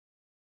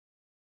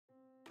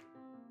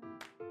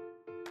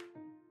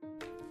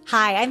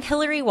Hi, I'm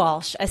Hillary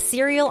Walsh, a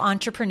serial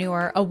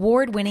entrepreneur,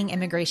 award-winning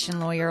immigration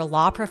lawyer,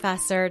 law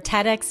professor,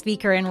 TEDx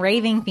speaker, and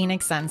raving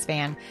Phoenix Suns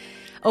fan.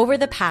 Over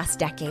the past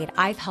decade,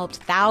 I've helped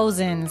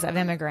thousands of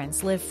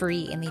immigrants live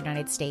free in the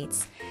United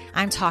States.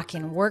 I'm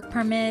talking work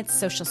permits,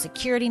 social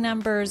security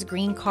numbers,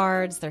 green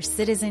cards, their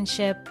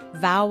citizenship,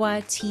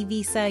 VAWA, T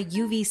visa,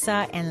 U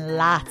visa, and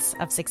lots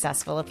of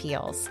successful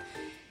appeals.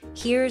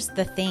 Here's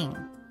the thing.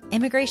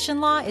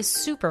 Immigration law is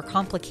super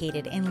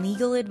complicated and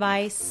legal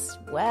advice,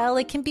 well,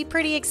 it can be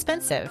pretty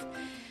expensive.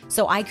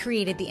 So I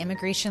created the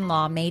Immigration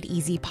Law Made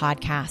Easy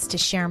podcast to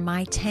share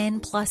my 10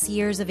 plus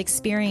years of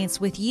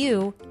experience with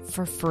you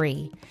for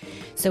free.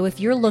 So if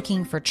you're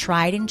looking for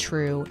tried and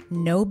true,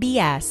 no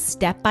BS,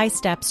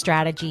 step-by-step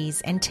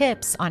strategies and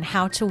tips on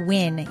how to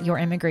win your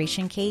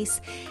immigration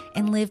case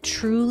and live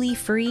truly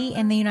free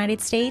in the United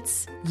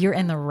States, you're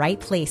in the right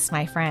place,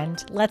 my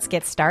friend. Let's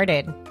get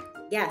started.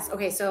 Yes.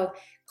 Okay. So,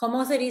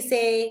 ¿cómo se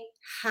dice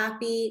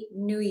Happy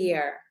New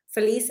Year?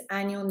 Feliz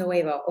Año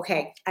Nuevo.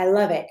 Okay. I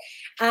love it.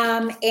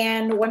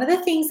 And one of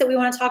the things that we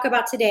want to talk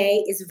about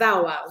today is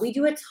VAWA. We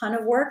do a ton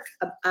of work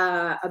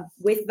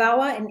with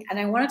VAWA, and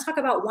I want to talk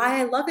about why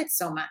I love it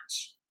so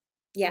much.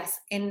 Yes.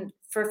 And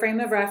for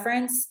frame of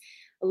reference,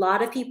 a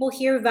lot of people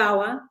hear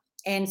VAWA.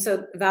 And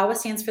so VAWA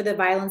stands for the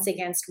Violence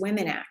Against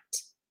Women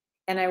Act.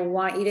 And I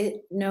want you to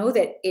know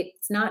that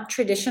it's not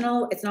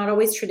traditional. It's not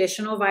always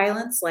traditional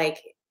violence like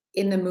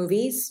in the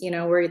movies,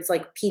 where it's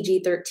like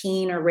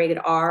PG-13 or rated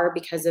R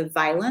because of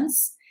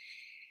violence.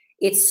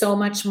 It's so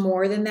much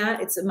more than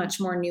that. It's much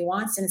more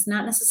nuanced, and it's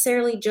not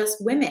necessarily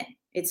just women.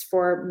 It's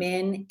for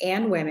men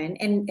and women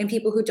and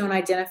people who don't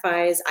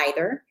identify as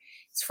either.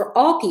 It's for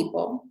all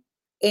people.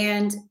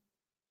 And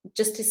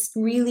just to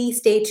really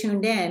stay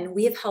tuned in,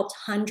 we have helped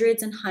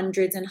hundreds and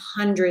hundreds and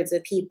hundreds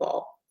of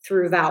people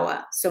through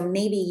VAWA. So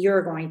maybe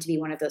you're going to be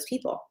one of those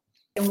people.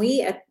 And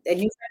we at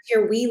New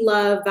Frontier, we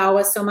love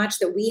VAWA so much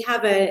that we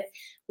have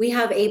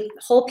a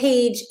whole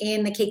page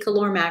in the Kate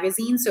Calor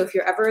magazine. So if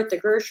you're ever at the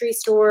grocery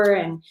store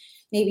and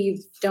maybe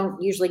you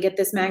don't usually get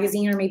this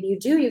magazine, or maybe you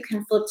do, you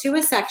can flip to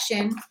a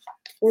section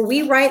where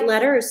we write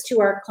letters to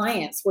our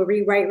clients, where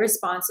we write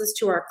responses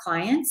to our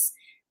clients,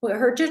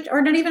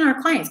 or not even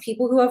our clients,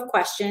 people who have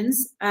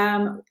questions,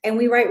 and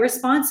we write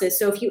responses.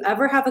 So if you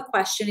ever have a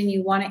question and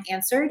you want it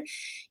answered,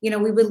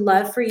 we would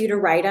love for you to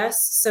write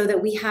us so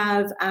that we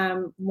have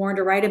more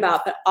to write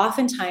about. But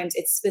oftentimes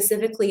it's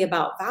specifically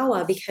about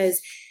VAWA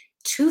because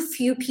too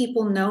few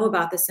people know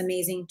about this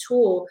amazing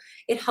tool.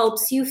 It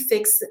helps you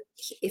fix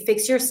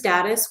your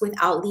status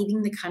without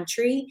leaving the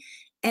country.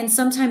 And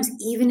sometimes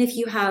even if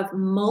you have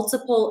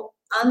multiple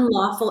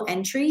unlawful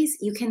entries,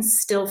 you can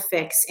still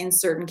fix in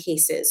certain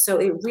cases. So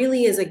it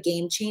really is a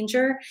game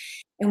changer.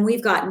 And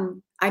we've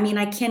gotten,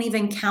 I can't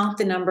even count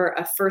the number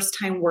of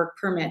first-time work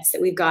permits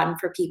that we've gotten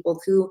for people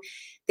who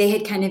they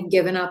had kind of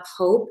given up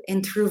hope.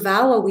 And through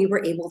VAWA, we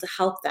were able to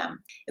help them.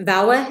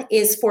 VAWA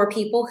is for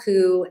people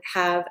who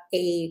have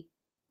a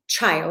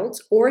child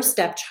or a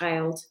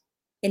stepchild,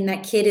 and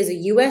that kid is a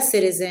U.S.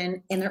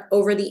 citizen, and they're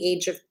over the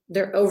age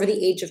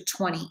of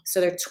 20. So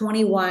they're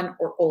 21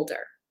 or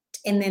older.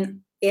 And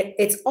then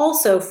it's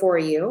also for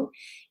you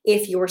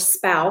if your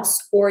spouse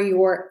or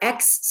your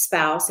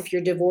ex-spouse, if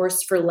you're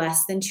divorced for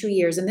less than 2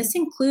 years, and this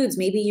includes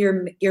maybe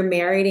you're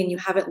married and you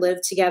haven't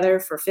lived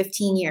together for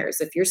 15 years.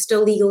 If you're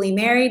still legally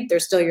married, they're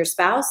still your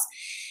spouse.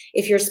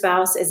 If your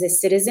spouse is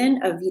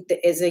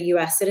a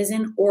U.S.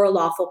 citizen or a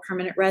lawful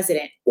permanent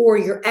resident, or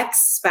your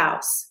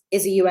ex-spouse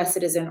is a U.S.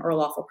 citizen or a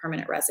lawful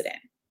permanent resident.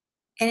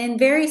 And in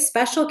very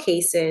special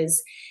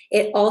cases,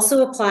 it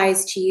also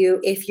applies to you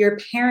if your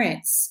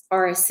parents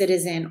are a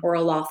citizen or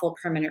a lawful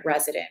permanent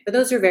resident. But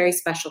those are very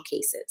special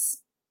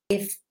cases.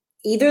 If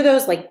either of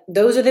those,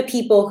 those are the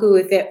people who,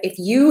 if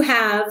you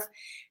have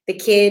the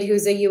kid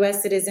who's a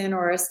U.S. citizen,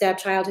 or a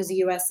stepchild who's a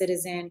U.S.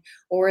 citizen,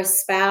 or a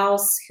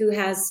spouse who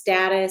has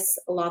status,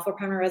 a lawful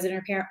permanent resident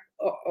or parent,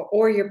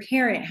 or your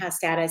parent has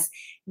status,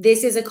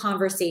 this is a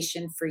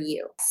conversation for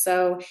you.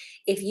 So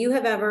if you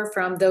have ever,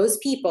 from those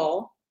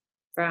people,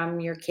 from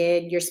your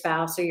kid, your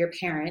spouse, or your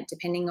parent,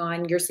 depending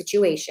on your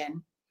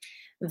situation,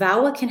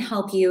 VAWA can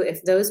help you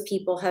if those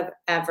people have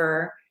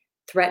ever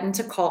threatened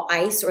to call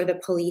ICE or the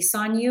police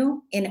on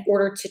you in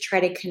order to try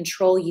to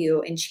control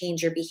you and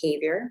change your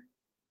behavior.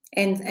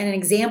 And an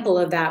example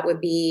of that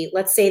would be,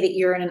 let's say that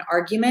you're in an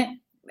argument,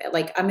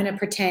 like I'm going to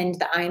pretend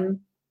that I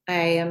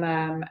am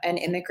an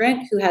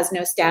immigrant who has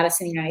no status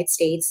in the United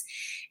States,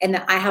 and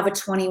that I have a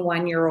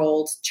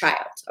 21-year-old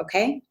child,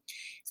 okay?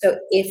 So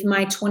if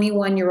my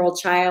 21-year-old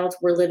child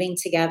were living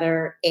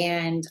together,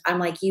 and I'm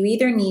like, you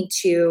either need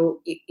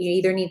to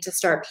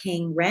start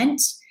paying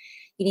rent,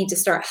 you need to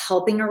start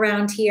helping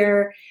around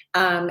here,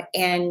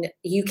 and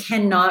you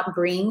cannot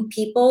bring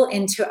people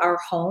into our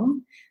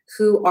home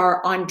who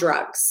are on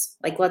drugs.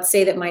 Like, let's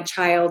say that my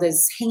child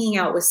is hanging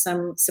out with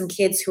some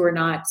kids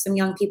some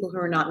young people who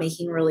are not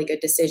making really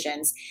good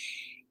decisions,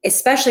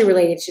 especially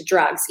related to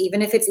drugs,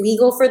 even if it's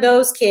legal for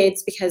those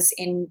kids, because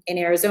in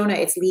Arizona,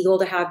 it's legal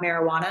to have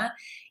marijuana.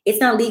 It's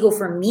not legal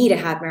for me to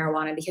have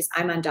marijuana because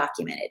I'm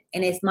undocumented.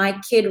 And if my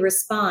kid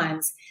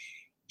responds,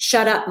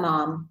 shut up,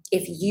 mom.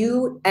 If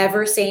you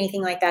ever say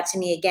anything like that to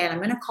me again, I'm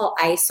going to call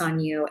ICE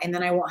on you and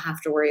then I won't have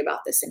to worry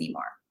about this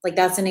anymore. Like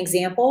that's an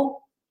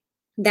example.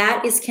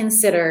 That is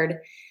considered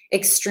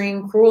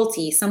extreme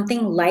cruelty,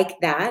 something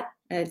like that.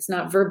 It's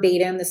not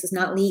verbatim. This is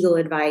not legal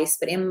advice,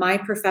 but in my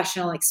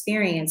professional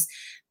experience,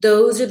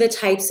 those are the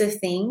types of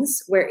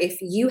things where if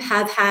you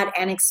have had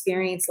an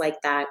experience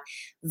like that,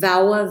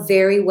 VAWA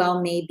very well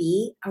may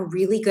be a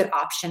really good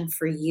option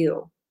for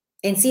you.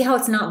 And see how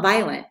it's not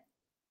violent.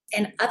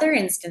 And other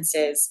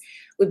instances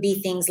would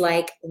be things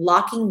like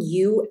locking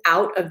you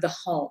out of the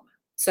home.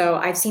 So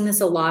I've seen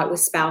this a lot with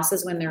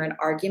spouses when they're in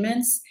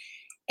arguments.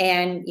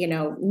 And,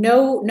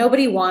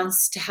 nobody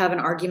wants to have an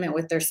argument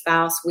with their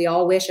spouse. We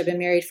all wish, I've been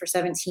married for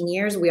 17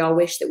 years. We all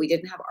wish that we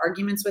didn't have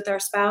arguments with our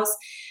spouse.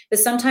 But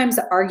sometimes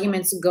the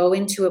arguments go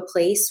into a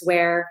place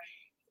where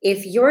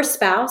if your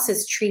spouse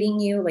is treating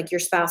you like your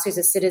spouse who's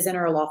a citizen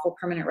or a lawful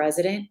permanent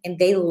resident, and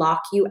they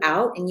lock you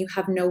out and you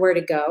have nowhere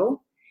to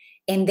go,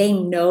 and they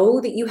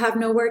know that you have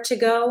nowhere to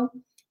go,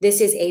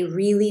 this is a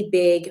really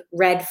big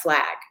red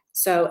flag.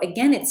 So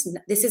again,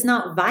 this is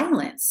not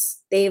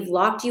violence. They've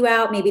locked you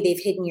out. Maybe they've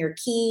hidden your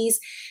keys.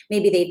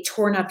 Maybe they've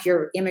torn up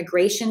your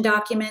immigration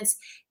documents.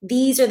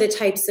 These are the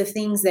types of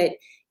things that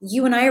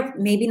you and I are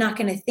maybe not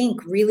going to think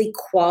really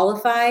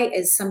qualify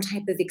as some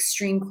type of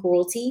extreme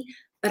cruelty,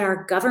 but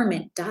our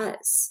government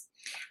does.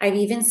 I've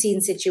even seen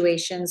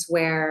situations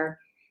where,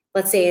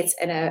 let's say it's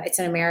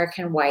an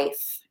American wife,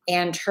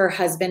 and her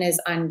husband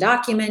is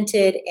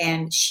undocumented,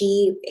 and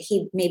he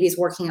maybe is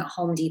working at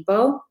Home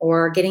Depot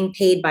or getting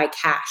paid by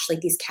cash,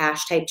 like these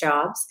cash type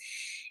jobs.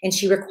 And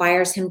she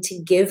requires him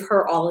to give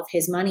her all of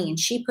his money, and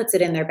she puts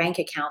it in their bank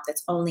account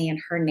that's only in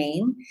her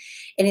name.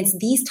 And it's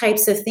these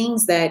types of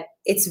things that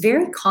it's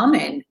very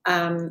common.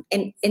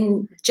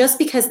 And just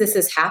because this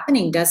is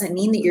happening doesn't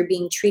mean that you're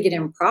being treated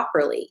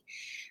improperly.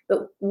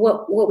 But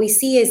what we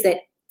see is that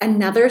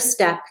another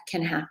step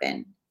can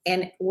happen.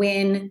 And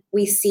when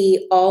we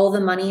see all the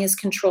money is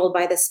controlled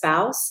by the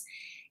spouse,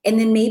 and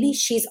then maybe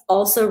she's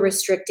also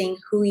restricting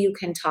who you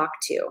can talk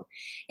to.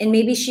 And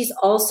maybe she's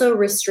also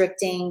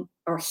restricting,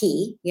 or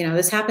he,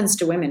 this happens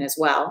to women as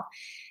well,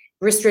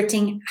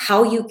 restricting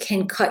how you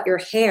can cut your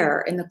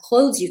hair and the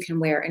clothes you can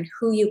wear and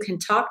who you can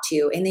talk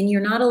to. And then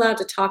you're not allowed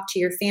to talk to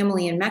your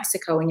family in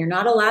Mexico, and you're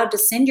not allowed to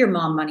send your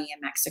mom money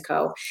in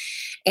Mexico.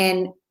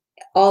 And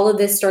all of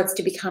this starts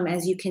to become,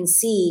 as you can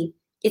see,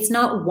 it's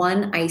not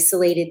one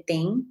isolated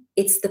thing.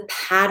 It's the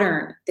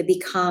pattern that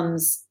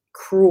becomes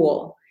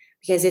cruel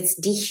because it's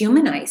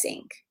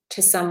dehumanizing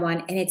to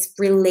someone, and it's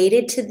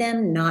related to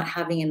them not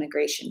having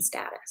immigration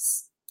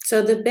status.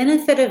 So the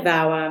benefit of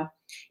VAWA,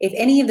 if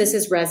any of this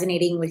is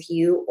resonating with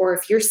you, or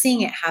if you're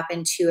seeing it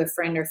happen to a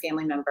friend or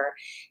family member,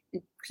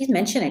 please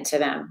mention it to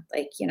them.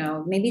 Like,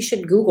 maybe you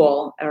should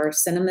Google or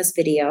send them this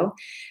video.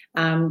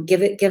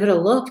 Give it a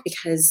look,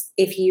 because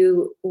if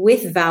you,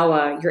 with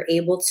VAWA, you're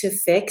able to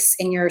fix,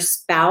 and your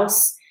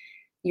spouse,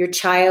 your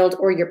child,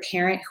 or your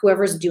parent,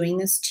 whoever's doing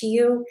this to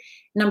you,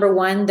 number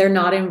one, they're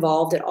not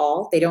involved at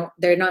all.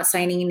 They're not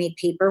signing any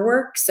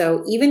paperwork.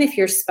 So even if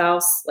your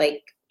spouse,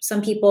 like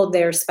some people,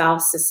 their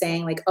spouse is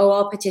saying like, oh,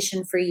 I'll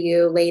petition for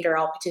you later.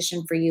 I'll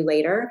petition for you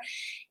later.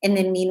 And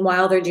then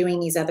meanwhile, they're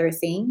doing these other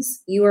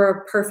things. You are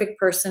a perfect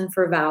person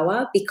for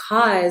VAWA,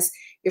 because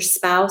your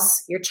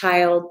spouse, your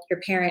child,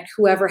 your parent,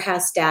 whoever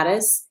has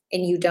status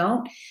and you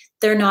don't,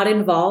 they're not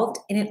involved,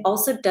 and it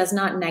also does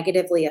not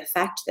negatively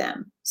affect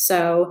them.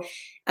 So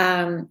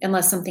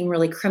unless something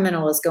really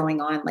criminal is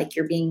going on, like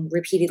you're being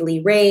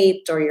repeatedly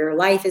raped or your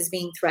life is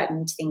being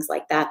threatened, things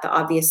like that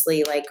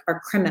obviously like are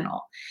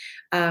criminal.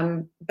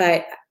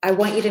 But I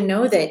want you to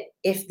know that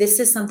if this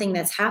is something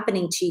that's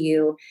happening to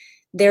you,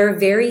 there are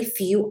very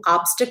few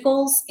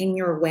obstacles in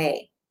your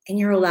way, and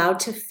you're allowed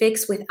to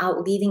fix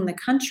without leaving the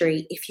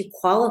country if you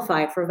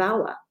qualify for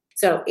VAWA.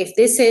 So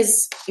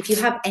if you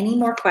have any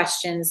more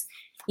questions,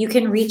 you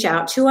can reach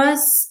out to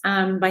us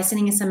by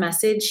sending us a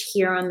message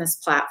here on this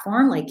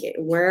platform, like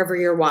wherever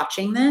you're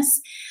watching this.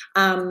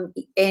 And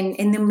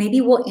then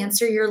maybe we'll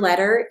answer your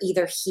letter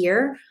either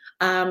here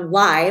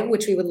live,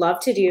 which we would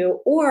love to do,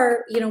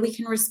 or, we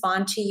can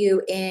respond to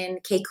you in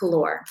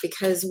K-Color,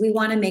 because we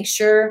want to make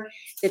sure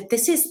that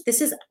this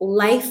is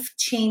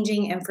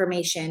life-changing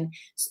information.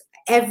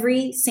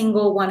 Every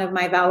single one of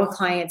my VAWA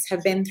clients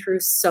have been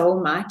through so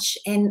much,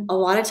 and a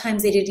lot of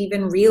times they didn't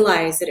even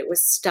realize that it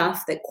was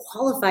stuff that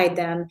qualified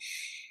them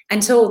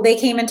until they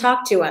came and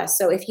talked to us.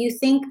 So if you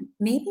think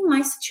maybe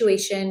my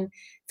situation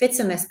fits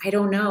in this, I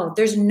don't know.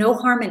 There's no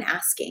harm in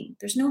asking.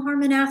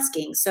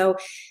 So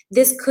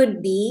this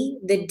could be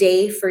the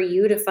day for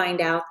you to find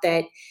out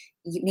that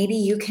maybe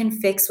you can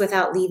fix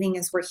without leaving,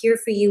 as we're here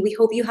for you. We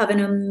hope you have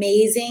an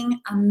amazing,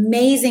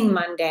 amazing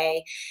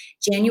Monday.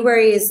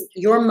 January is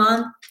your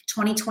month.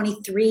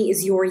 2023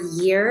 is your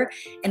year,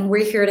 and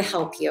we're here to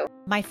help you.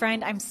 My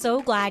friend, I'm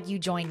so glad you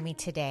joined me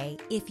today.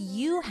 If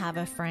you have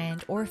a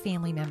friend or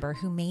family member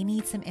who may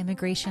need some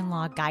immigration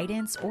law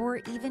guidance, or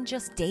even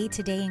just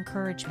day-to-day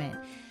encouragement,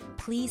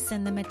 please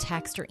send them a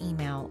text or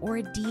email or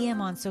a DM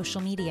on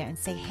social media and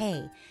say,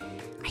 hey,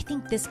 I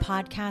think this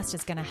podcast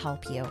is going to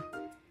help you.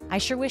 I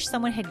sure wish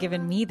someone had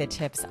given me the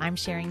tips I'm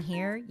sharing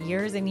here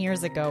years and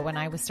years ago when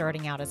I was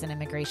starting out as an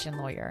immigration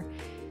lawyer.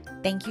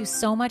 Thank you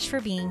so much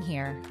for being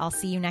here. I'll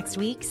see you next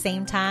week,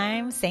 same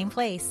time, same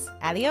place.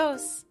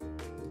 Adios.